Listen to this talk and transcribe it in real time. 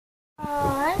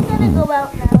I'm gonna go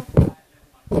out now.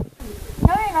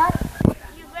 No, you're not.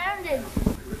 You're grounded.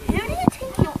 Who do you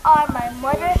think you are, my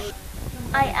mother?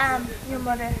 I am your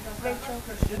mother, Rachel.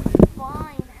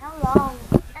 Fine, how long?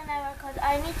 An hour, because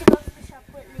I need to go to the shop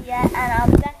with Leah and I'll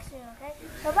be back soon, okay?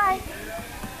 So bye.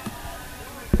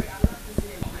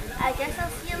 I guess I'll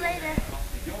see you later.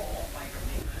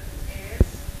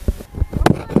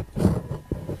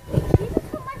 She even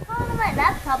put my phone on my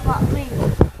laptop on me.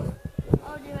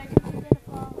 Oh dear, I think she's gonna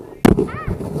fall. Ah!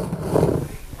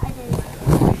 I did.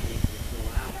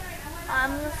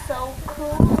 I'm so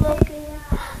cool looking.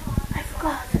 I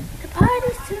forgot. The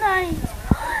party's tonight.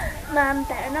 Mom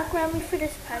better not ground me for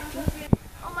this party.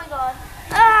 Oh my god.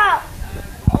 Ah!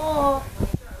 Oh.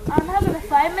 I'm having a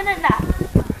 5-minute nap.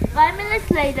 5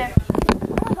 minutes later.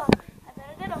 Oh, I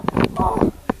better get up.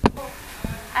 Oh.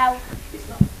 Ow.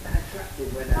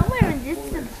 I'm wearing this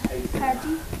to the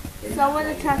party. So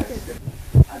unattractive.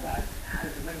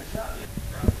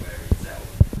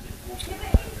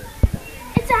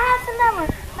 It's a half an hour.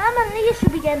 Mom and Leah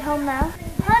should be getting home now.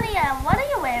 Honey, what are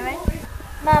you wearing?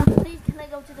 Mom, please can I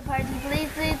go to the party? Please,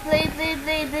 please, please, please,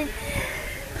 please, please.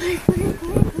 Please, please,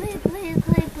 please, please,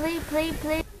 please, please, please,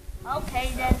 please.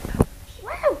 Okay then.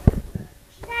 Woo!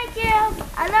 Thank you.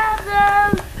 I love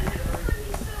you.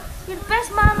 You're the best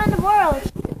mom in the world.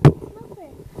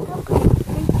 How could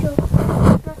Rachel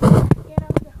get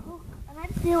off the hook? And I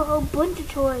have to do a whole bunch of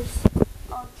chores.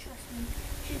 Oh, trust me.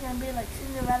 She's going to be like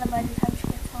Cinderella by the time she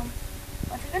gets home.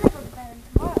 But she's going to go to bed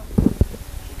tomorrow.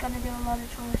 She's going to do a lot of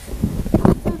chores.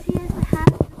 So she has the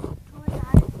half of the chores I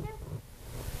have to do.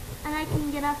 And I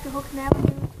can get off the hook now and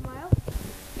do it tomorrow.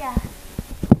 Yeah.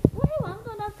 Woohoo, I'm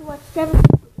going to have to watch 7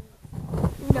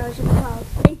 Supergirls. No, she'll be called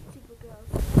 8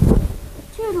 Supergirls.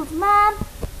 Toodles, Mom.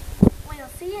 We'll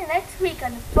see you next week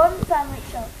on the Fun Family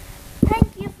Show.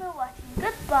 Thank you for watching.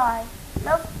 Goodbye.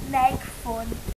 Love, Meg.